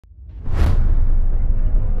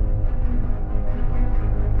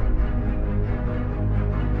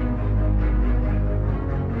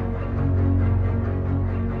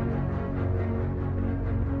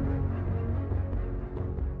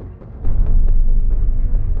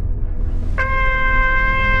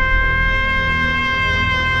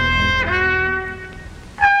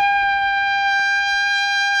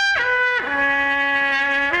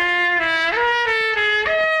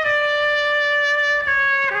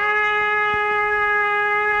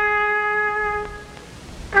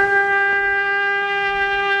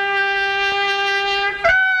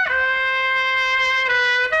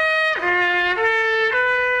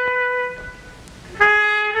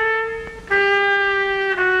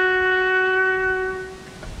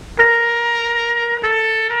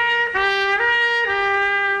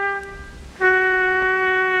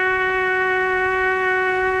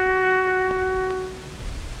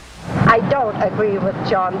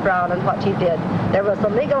John Brown and what he did. There was a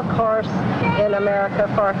legal course in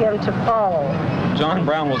America for him to follow. John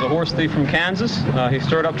Brown was a horse thief from Kansas. He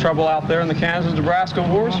stirred up trouble out there in the Kansas-Nebraska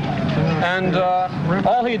wars. And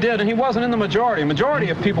all he did, and he wasn't in the majority. A majority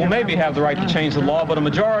of people maybe have the right to change the law, but a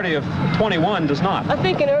majority of 21 does not. I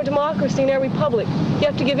think in our democracy, in our republic, you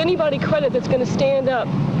have to give anybody credit that's going to stand up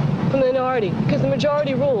for the minority, because the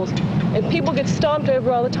majority rules. And people get stomped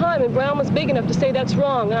over all the time, and Brown was big enough to say that's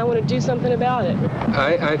wrong, and I want to do something about it.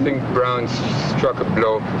 I think Brown struck a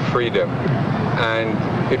blow for freedom,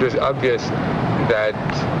 and it was obvious that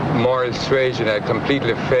moral suasion had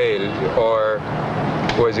completely failed or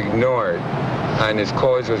was ignored, and his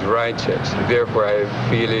cause was righteous. Therefore, I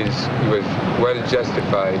feel he was well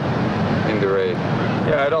justified in the raid.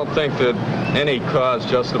 Yeah, I don't think that any cause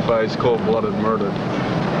justifies cold-blooded murder.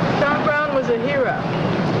 John Brown was a hero.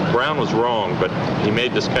 Brown was wrong, but he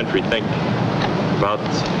made this country think about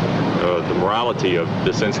the morality of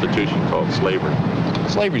this institution called slavery.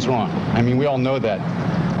 Slavery's wrong. I mean, we all know that.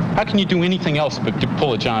 How can you do anything else but to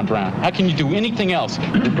pull a John Brown? How can you do anything else?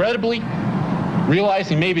 Regrettably,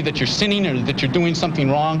 realizing maybe that you're sinning or that you're doing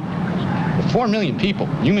something wrong. 4 million people,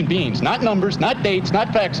 human beings, not numbers, not dates,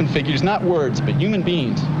 not facts and figures, not words, but human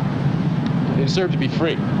beings. They deserve to be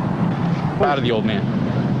free. Proud of the old man.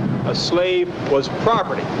 A slave was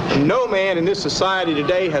property. No man in this society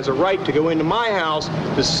today has a right to go into my house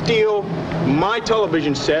to steal my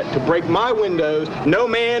television set, to break my windows. No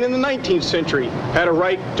man in the 19th century had a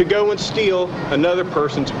right to go and steal another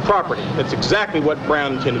person's property. That's exactly what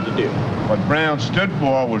Brown intended to do. What Brown stood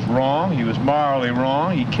for was wrong. He was morally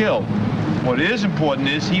wrong. He killed. What is important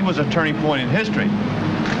is he was a turning point in history.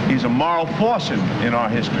 He's a moral force in our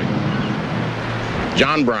history.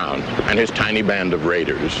 John Brown and his tiny band of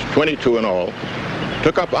raiders, 22 in all,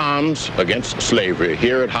 took up arms against slavery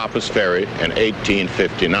here at Harpers Ferry in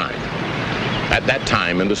 1859. At that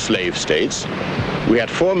time in the slave states, we had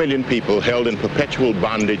 4 million people held in perpetual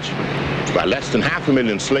bondage by less than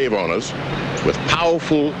 500,000 slave owners with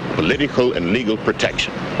powerful political and legal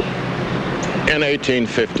protection. In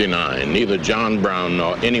 1859, neither John Brown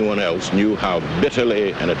nor anyone else knew how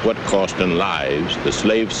bitterly and at what cost in lives the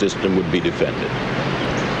slave system would be defended.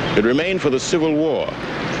 It remained for the Civil War,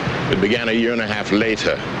 that began a year and a half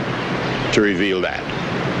later, to reveal that.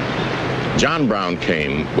 John Brown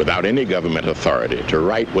came without any government authority to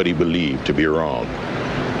right what he believed to be wrong.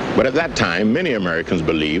 But at that time, many Americans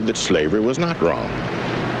believed that slavery was not wrong.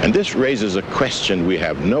 And this raises a question we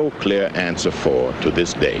have no clear answer for to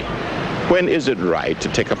this day. When is it right to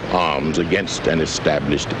take up arms against an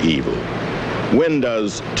established evil? When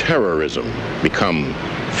does terrorism become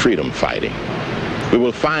freedom fighting? We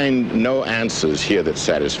will find no answers here that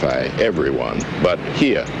satisfy everyone, but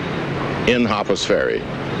here, in Harpers Ferry,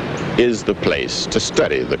 is the place to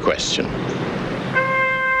study the question.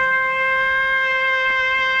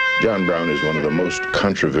 John Brown is one of the most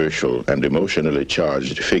controversial and emotionally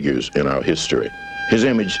charged figures in our history. His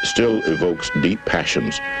image still evokes deep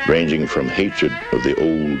passions, ranging from hatred of the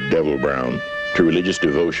old Devil Brown to religious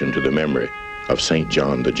devotion to the memory of St.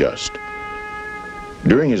 John the Just.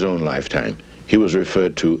 During his own lifetime, he was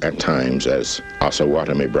referred to at times as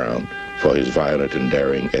Osawatomie Brown for his violent and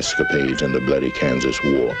daring escapades in the bloody Kansas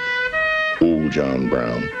War. Old John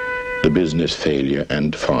Brown, the business failure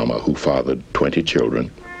and farmer who fathered 20 children.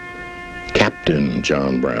 Captain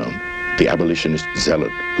John Brown, the abolitionist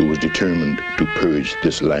zealot who was determined to purge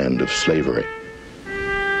this land of slavery.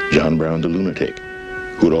 John Brown the lunatic,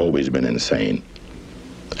 who'd always been insane.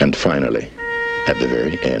 And finally, at the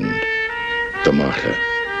very end, the martyr,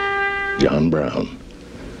 John Brown,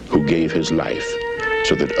 who gave his life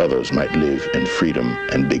so that others might live in freedom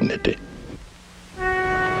and dignity.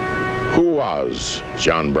 Who was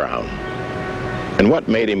John Brown? And what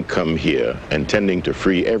made him come here intending to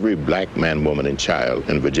free every black man, woman, and child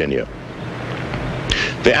in Virginia?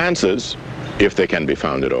 The answers, if they can be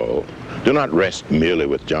found at all, do not rest merely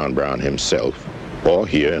with John Brown himself or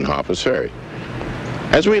here in Harpers Ferry.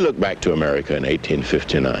 As we look back to America in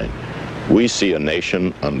 1859, we see a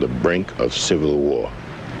nation on the brink of civil war.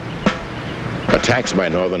 Attacks by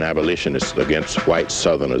Northern abolitionists against white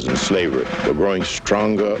Southerners in slavery were growing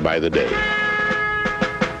stronger by the day.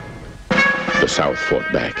 The South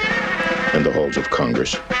fought back in the halls of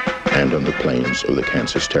Congress and on the plains of the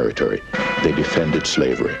Kansas Territory. They defended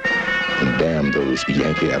slavery and damned those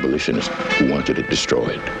Yankee abolitionists who wanted it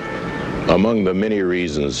destroyed. Among the many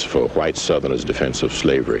reasons for white Southerners' defense of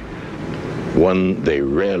slavery, one they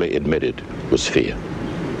rarely admitted was fear.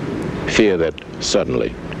 Fear that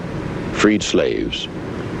suddenly freed slaves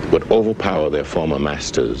would overpower their former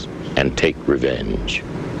masters and take revenge.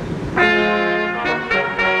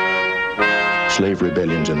 Slave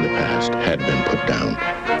rebellions in the past had been put down,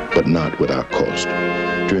 but not without cost.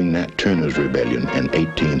 During Nat Turner's rebellion in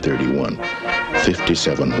 1831,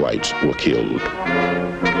 57 whites were killed.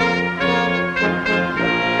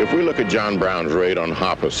 If we look at John Brown's raid on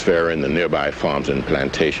Harpers Ferry and the nearby farms and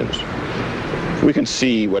plantations, we can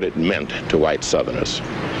see what it meant to white Southerners.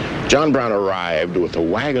 John Brown arrived with a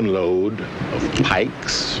wagon load of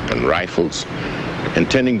pikes and rifles,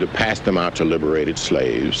 intending to pass them out to liberated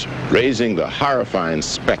slaves, raising the horrifying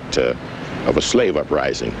specter of a slave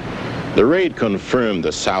uprising. The raid confirmed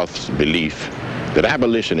the South's belief that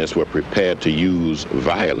abolitionists were prepared to use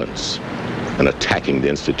violence in attacking the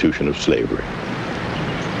institution of slavery.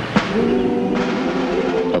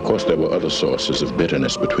 Of course, there were other sources of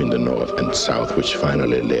bitterness between the North and South which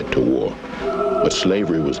finally led to war. But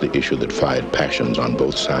slavery was the issue that fired passions on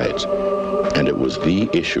both sides, and it was the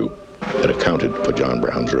issue that accounted for John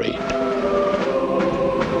Brown's raid.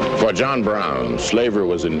 For John Brown, slavery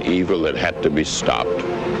was an evil that had to be stopped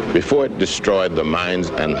before it destroyed the minds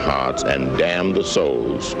and hearts and damned the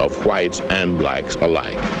souls of whites and blacks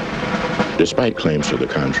alike. Despite claims to the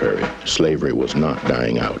contrary, slavery was not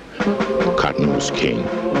dying out. Cotton was king,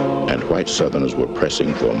 and white Southerners were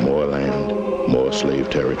pressing for more land, more slave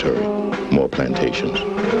territory, more plantations.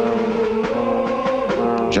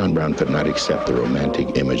 John Brown could not accept the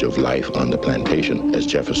romantic image of life on the plantation as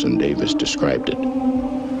Jefferson Davis described it.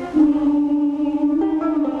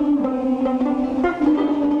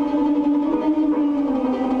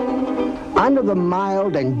 Under the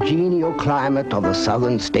mild and genial climate of the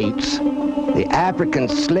southern states, the African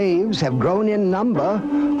slaves have grown in number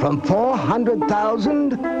from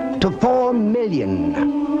 400,000 to 4 million.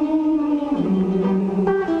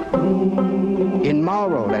 In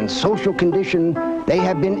moral and social condition, they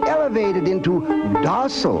have been elevated into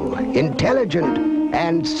docile, intelligent,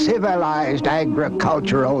 and civilized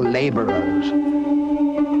agricultural laborers.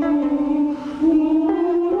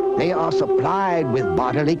 They are supplied with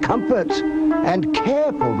bodily comforts and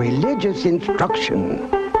careful religious instruction.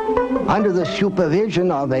 Under the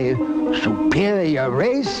supervision of a superior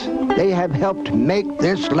race, they have helped make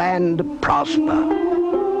this land prosper.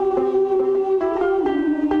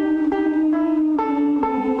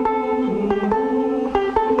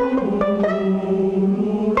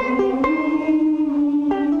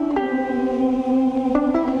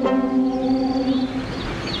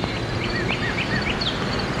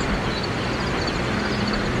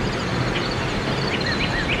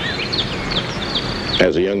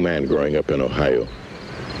 As a young man growing up in Ohio,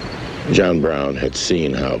 John Brown had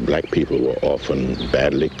seen how black people were often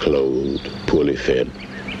badly clothed, poorly fed,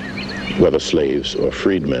 whether slaves or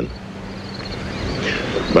freedmen.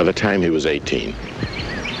 By the time he was 18,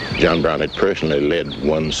 John Brown had personally led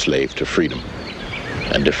one slave to freedom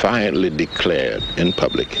and defiantly declared in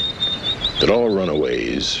public that all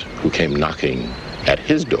runaways who came knocking at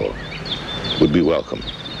his door would be welcome.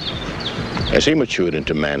 As he matured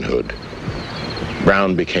into manhood,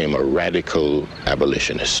 Brown became a radical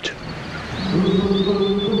abolitionist.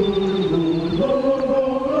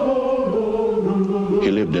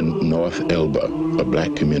 He lived in North Elba, a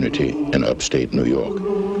black community in upstate New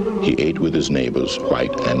York. He ate with his neighbors,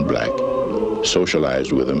 white and black,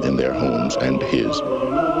 socialized with them in their homes and his,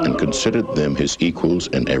 and considered them his equals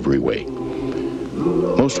in every way.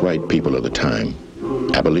 Most white people of the time,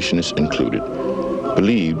 abolitionists included,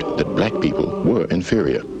 believed that black people were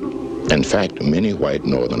inferior. In fact, many white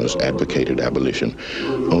Northerners advocated abolition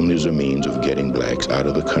only as a means of getting blacks out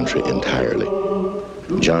of the country entirely.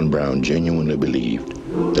 John Brown genuinely believed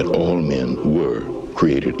that all men were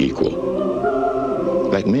created equal.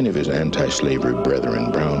 Like many of his anti-slavery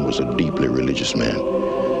brethren, Brown was a deeply religious man,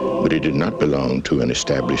 but he did not belong to an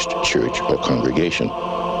established church or congregation.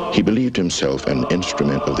 He believed himself an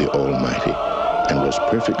instrument of the Almighty and was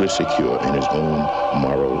perfectly secure in his own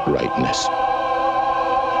moral rightness.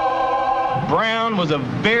 Brown was a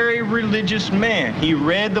very religious man. He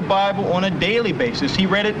read the Bible on a daily basis. He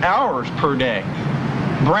read it hours per day.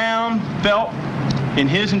 Brown felt, in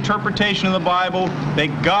his interpretation of the Bible,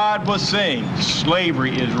 that God was saying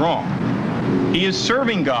slavery is wrong. He is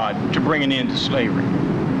serving God to bring an end to slavery.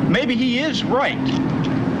 Maybe he is right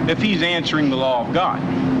if he's answering the law of God.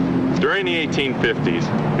 During the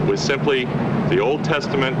 1850s, it was simply the Old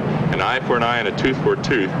Testament, an eye for an eye and a tooth for a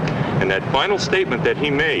tooth, and that final statement that he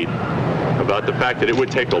made about the fact that it would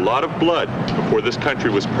take a lot of blood before this country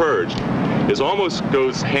was purged almost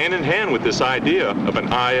goes hand in hand with this idea of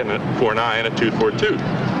an eye for an eye and a tooth for a tooth.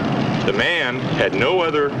 The man had no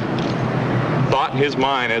other thought in his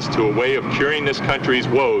mind as to a way of curing this country's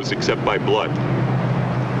woes except by blood.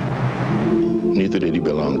 neither did he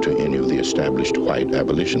belong to any of the established white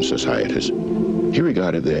abolition societies. He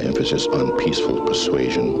regarded their emphasis on peaceful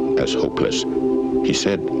persuasion as hopeless. He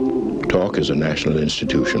said, talk is a national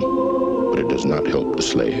institution, but it does not help the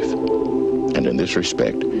slave. And in this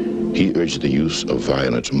respect, he urged the use of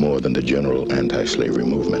violence more than the general anti-slavery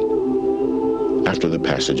movement. After the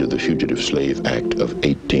passage of the Fugitive Slave Act of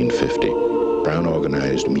 1850, Brown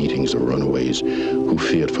organized meetings of runaways who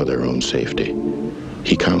feared for their own safety.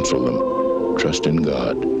 He counseled them, trust in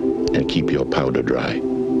God and keep your powder dry.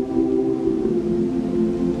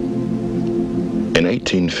 In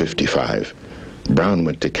 1855, Brown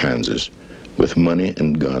went to Kansas with money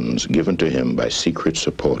and guns given to him by secret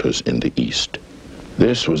supporters in the East.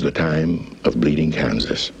 This was the time of Bleeding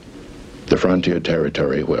Kansas, the frontier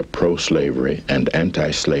territory where pro-slavery and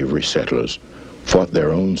anti-slavery settlers fought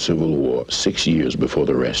their own civil war 6 years before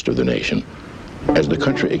the rest of the nation. As the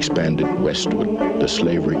country expanded westward, the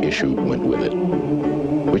slavery issue went with it.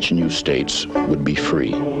 Which new states would be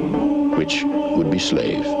free? Which would be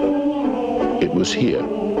slave? It was here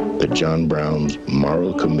that John Brown's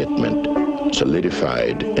moral commitment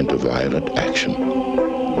solidified into violent action.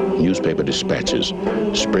 Newspaper dispatches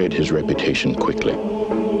spread his reputation quickly.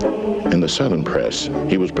 In the Southern press,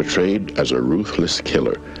 he was portrayed as a ruthless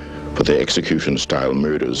killer for the execution-style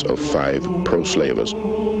murders of 5 pro-slavers.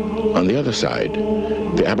 On the other side,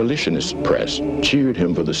 the abolitionist press cheered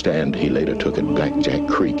him for the stand he later took at Blackjack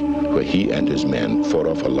Creek, where he and his men fought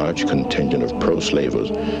off a large contingent of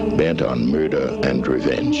pro-slavers bent on murder and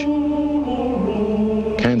revenge.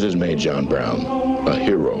 Kansas made John Brown a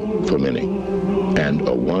hero for many and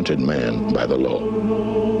a wanted man by the law.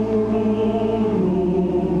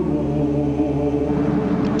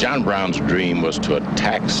 John Brown's dream was to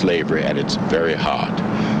attack slavery at its very heart.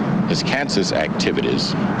 His Kansas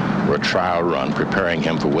activities were a trial run preparing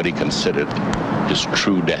him for what he considered his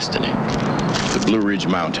true destiny, the Blue Ridge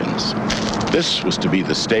Mountains. This was to be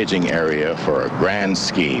the staging area for a grand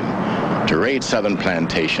scheme to raid southern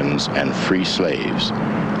plantations and free slaves.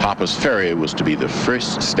 Harpers Ferry was to be the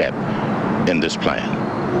first step in this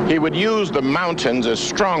plan. He would use the mountains as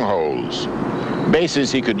strongholds,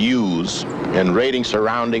 bases he could use in raiding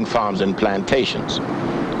surrounding farms and plantations,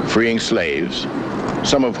 freeing slaves,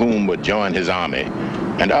 some of whom would join his army,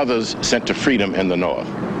 and others sent to freedom in the north.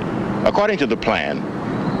 According to the plan,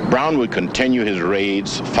 Brown would continue his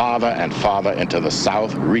raids farther and farther into the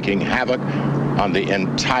south, wreaking havoc on the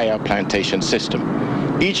entire plantation system.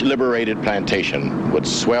 Each liberated plantation would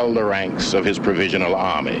swell the ranks of his provisional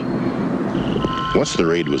army. Once the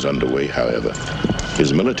raid was underway, however,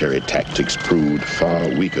 his military tactics proved far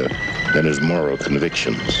weaker than his moral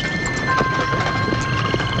convictions.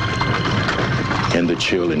 In the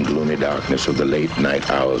chill and gloomy darkness of the late night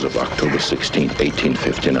hours of October 16,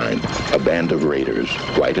 1859, a band of raiders,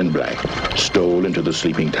 white and black, stole into the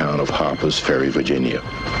sleeping town of Harpers Ferry, Virginia.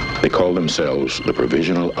 They called themselves the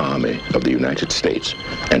Provisional Army of the United States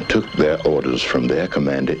and took their orders from their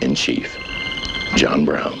commander-in-chief, John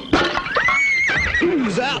Brown.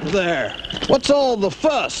 Who's out there? What's all the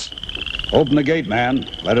fuss? Open the gate, man.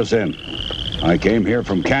 Let us in. I came here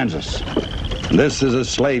from Kansas. This is a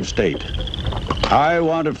slave state. I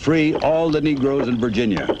want to free all the Negroes in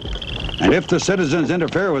Virginia. And if the citizens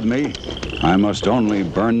interfere with me, I must only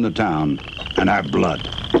burn the town and have blood.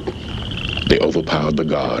 They overpowered the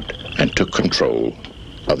guard and took control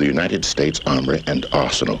of the United States Armory and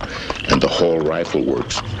Arsenal and the Hall Rifle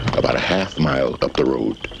Works about a half-mile up the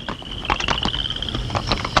road.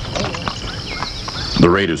 The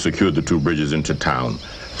raiders secured the 2 bridges into town,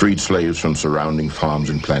 freed slaves from surrounding farms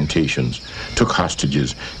and plantations, took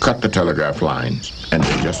hostages, cut the telegraph lines, and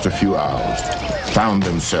in just a few hours, found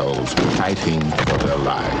themselves fighting for their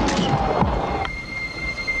lives.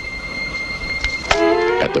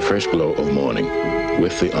 At the first glow of morning,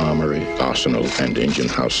 with the armory, arsenal, and engine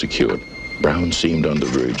house secured, Brown seemed on the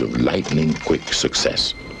verge of lightning-quick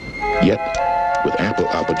success. Yet, with ample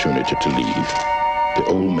opportunity to leave, the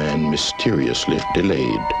old man mysteriously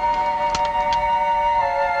delayed.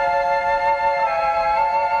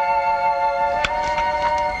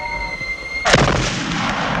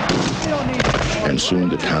 And soon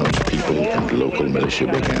the townspeople and local militia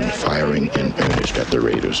began firing in earnest at the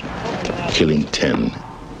raiders, killing 10,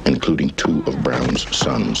 including 2 of Brown's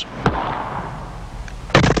sons.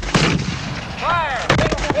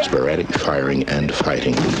 Sporadic firing and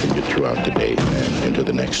fighting continued throughout the day and into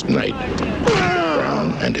the next night.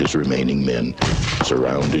 Brown and his remaining men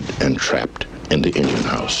surrounded and trapped in the engine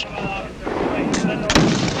house.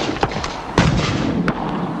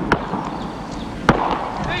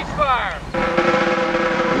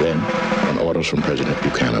 Then, on orders from President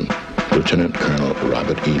Buchanan, the Lieutenant Colonel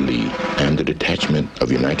Robert E. Lee and the detachment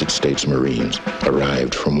of United States Marines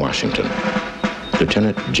arrived from Washington.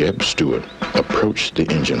 Lieutenant Jeb Stewart approached the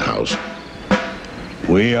engine house.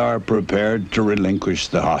 We are prepared to relinquish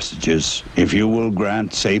the hostages if you will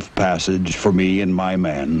grant safe passage for me and my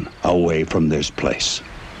men away from this place.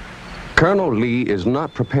 Colonel Lee is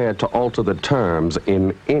not prepared to alter the terms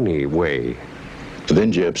in any way.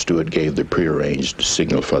 Then Jeb Stewart gave the prearranged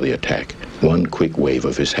signal for the attack. One quick wave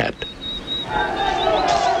of his hat. The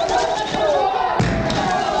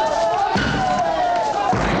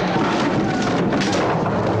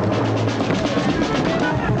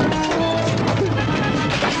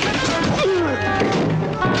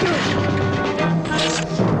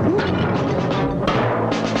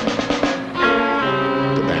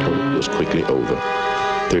battle was quickly over.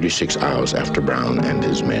 36 hours after Brown and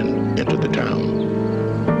his men entered the town.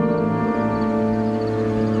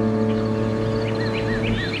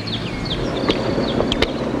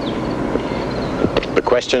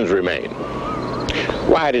 Questions remain.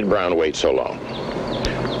 Why did Brown wait so long?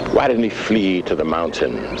 Why didn't he flee to the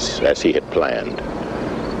mountains as he had planned?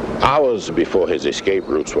 Hours before his escape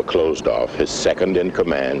routes were closed off, his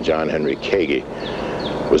second-in-command, John Henry Kagi,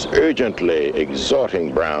 was urgently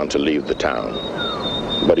exhorting Brown to leave the town.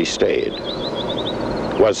 But he stayed.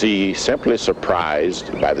 Was he simply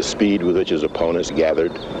surprised by the speed with which his opponents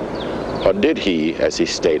gathered? Or did he, as he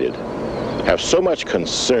stated, have so much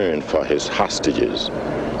concern for his hostages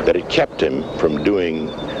that it kept him from doing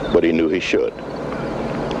what he knew he should?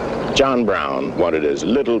 John Brown wanted as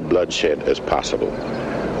little bloodshed as possible.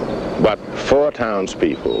 But 4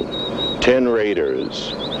 townspeople, 10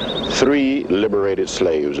 raiders, 3 liberated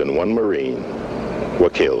slaves, and 1 Marine were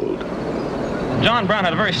killed. John Brown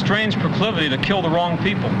had a very strange proclivity to kill the wrong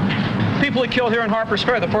people. People he killed here in Harpers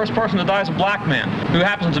Ferry, the first person to die is a black man, who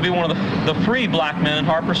happens to be one of the free black men in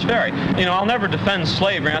Harpers Ferry. You know, I'll never defend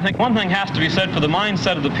slavery. I think one thing has to be said for the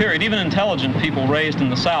mindset of the period. Even intelligent people raised in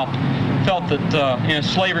the South felt that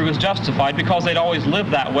slavery was justified because they'd always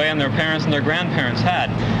lived that way and their parents and their grandparents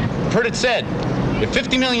had. I've heard it said, if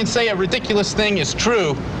 50 million say a ridiculous thing is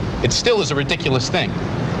true, it still is a ridiculous thing.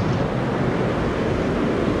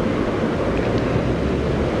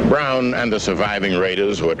 Brown and the surviving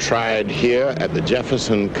raiders were tried here at the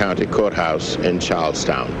Jefferson County Courthouse in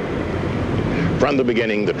Charlestown. From the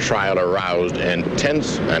beginning, the trial aroused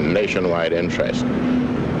intense and nationwide interest.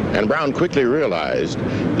 And Brown quickly realized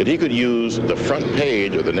that he could use the front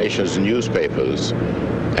page of the nation's newspapers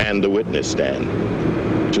and the witness stand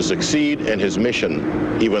to succeed in his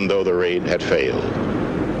mission, even though the raid had failed.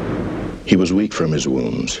 He was weak from his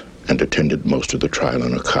wounds and attended most of the trial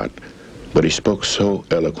on a cot. But he spoke so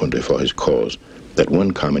eloquently for his cause that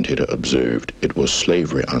one commentator observed it was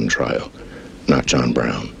slavery on trial, not John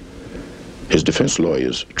Brown. His defense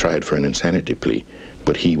lawyers tried for an insanity plea,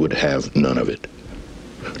 but he would have none of it.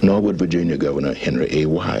 Nor would Virginia Governor Henry A.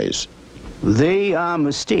 Wise. They are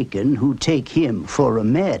mistaken who take him for a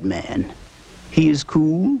madman. He is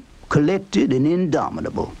cool, collected, and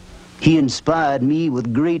indomitable. He inspired me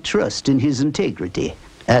with great trust in his integrity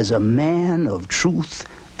as a man of truth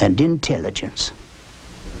and intelligence.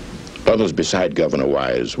 Others beside Governor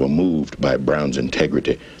Wise were moved by Brown's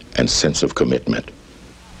integrity and sense of commitment.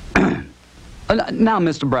 Now,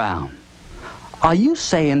 Mr. Brown, are you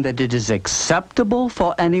saying that it is acceptable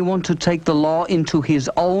for anyone to take the law into his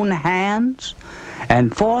own hands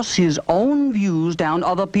and force his own views down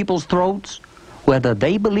other people's throats, whether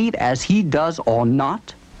they believe as he does or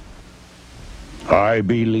not? I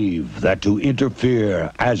believe that to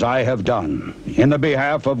interfere, as I have done, in the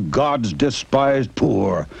behalf of God's despised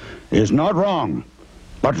poor is not wrong,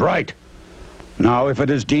 but right. Now, if it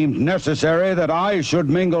is deemed necessary that I should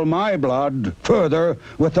mingle my blood further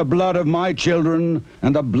with the blood of my children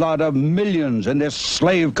and the blood of millions in this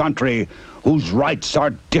slave country whose rights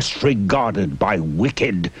are disregarded by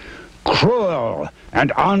wicked, cruel,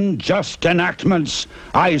 and unjust enactments,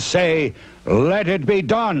 I say, let it be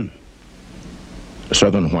done.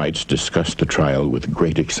 Southern whites discussed the trial with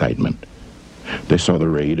great excitement. They saw the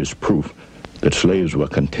raid as proof that slaves were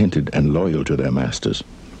contented and loyal to their masters.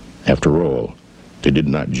 After all, they did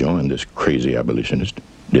not join this crazy abolitionist,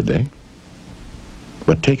 did they?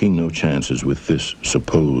 But taking no chances with this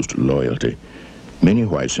supposed loyalty, many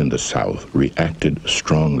whites in the South reacted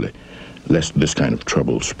strongly, lest this kind of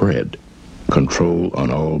trouble spread. Control on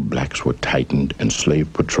all blacks were tightened and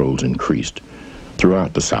slave patrols increased.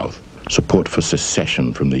 Throughout the South, support for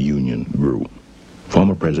secession from the Union grew.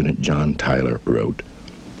 Former President John Tyler wrote,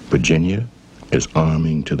 "Virginia is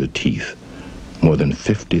arming to the teeth. More than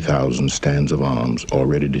 50,000 stands of arms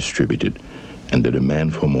already distributed, and the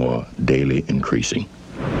demand for more daily increasing."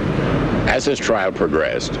 As his trial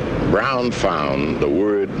progressed, Brown found the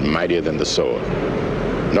word mightier than the sword.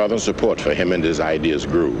 Northern support for him and his ideas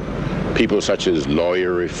grew. People such as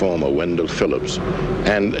lawyer reformer Wendell Phillips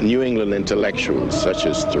and New England intellectuals such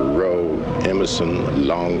as Thoreau, Emerson,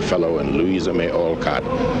 Longfellow, and Louisa May Alcott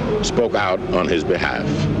spoke out on his behalf.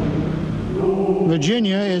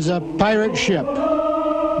 Virginia is a pirate ship.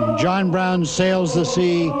 John Brown sails the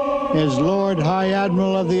sea as Lord High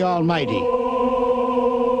Admiral of the Almighty.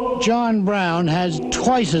 John Brown has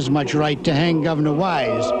twice as much right to hang Governor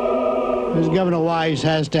Wise as Governor Wise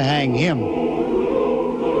has to hang him.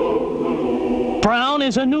 Brown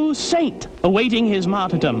is a new saint awaiting his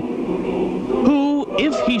martyrdom, who,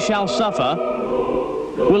 if he shall suffer,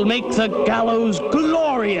 will make the gallows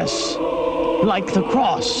glorious like the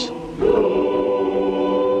cross.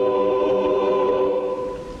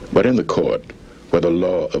 But in the court, where the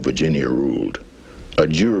law of Virginia ruled, a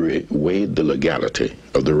jury weighed the legality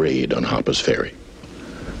of the raid on Harpers Ferry.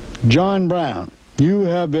 John Brown, you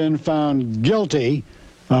have been found guilty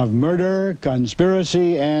of murder,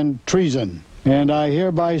 conspiracy, and treason. And I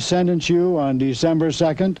hereby sentence you on December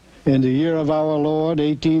 2nd, in the year of our Lord,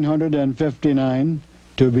 1859,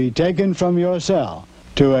 to be taken from your cell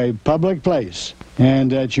to a public place,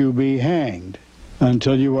 and that you be hanged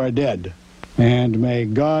until you are dead. And may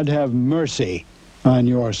God have mercy on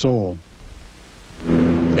your soul.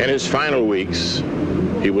 In his final weeks,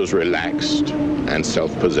 he was relaxed and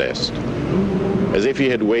self-possessed, as if he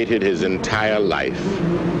had waited his entire life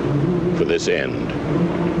for this end.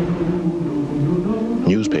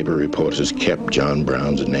 Newspaper reporters kept John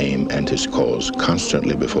Brown's name and his cause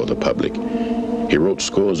constantly before the public. He wrote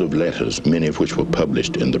scores of letters, many of which were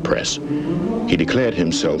published in the press. He declared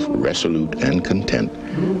himself resolute and content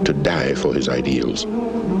to die for his ideals.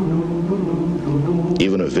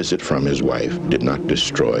 Even a visit from his wife did not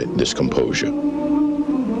destroy this composure.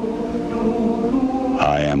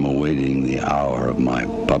 I am awaiting the hour of my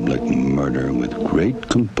public murder with great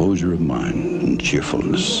composure of mind and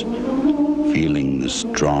cheerfulness, feeling the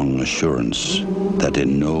strong assurance that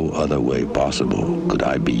in no other way possible could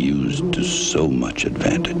I be used to so much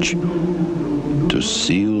advantage. To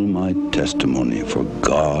seal my testimony for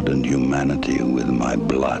God and humanity with my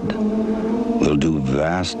blood will do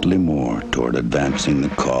vastly more toward advancing the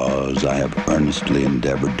cause I have earnestly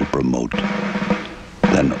endeavored to promote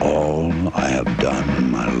than all I have done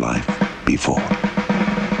in my life before.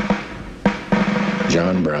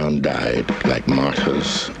 John Brown died like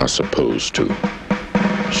martyrs are supposed to,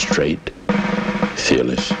 straight,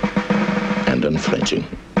 fearless, and unflinching.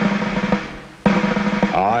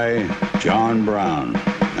 I, John Brown,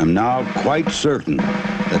 am now quite certain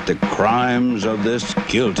that the crimes of this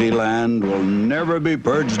guilty land will never be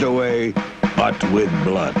purged away but with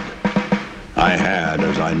blood. I had,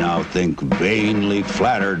 as I now think, vainly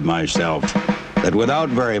flattered myself that without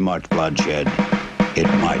very much bloodshed, it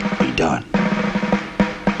might be done.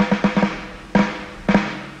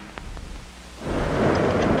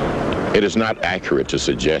 It is not accurate to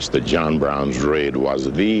suggest that John Brown's raid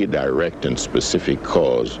was the direct and specific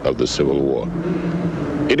cause of the Civil War.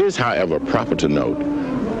 It is, however, proper to note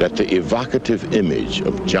that the evocative image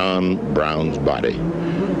of John Brown's body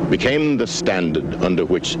became the standard under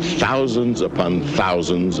which thousands upon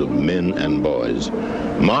thousands of men and boys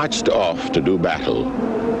marched off to do battle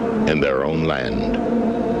in their own land.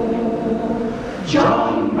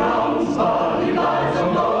 John Brown's body lies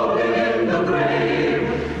a moldering in the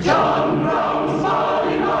grave. John Brown's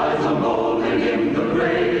body lies a moldering in the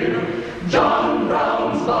grave. John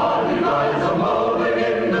Brown's body lies a moldering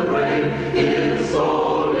in the grave. His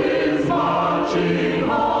soul is marching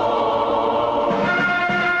on.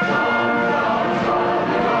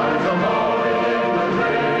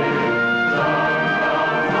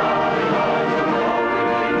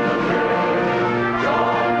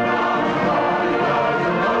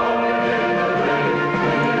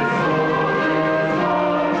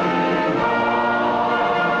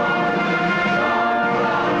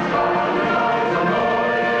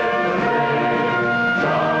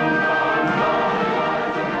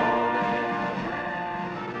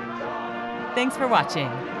 Thanks for watching.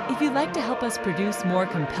 If you'd like to help us produce more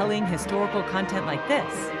compelling historical content like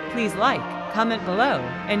this, please like, comment below,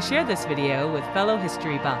 and share this video with fellow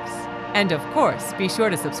history buffs. And of course, be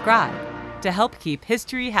sure to subscribe to help keep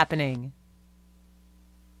history happening.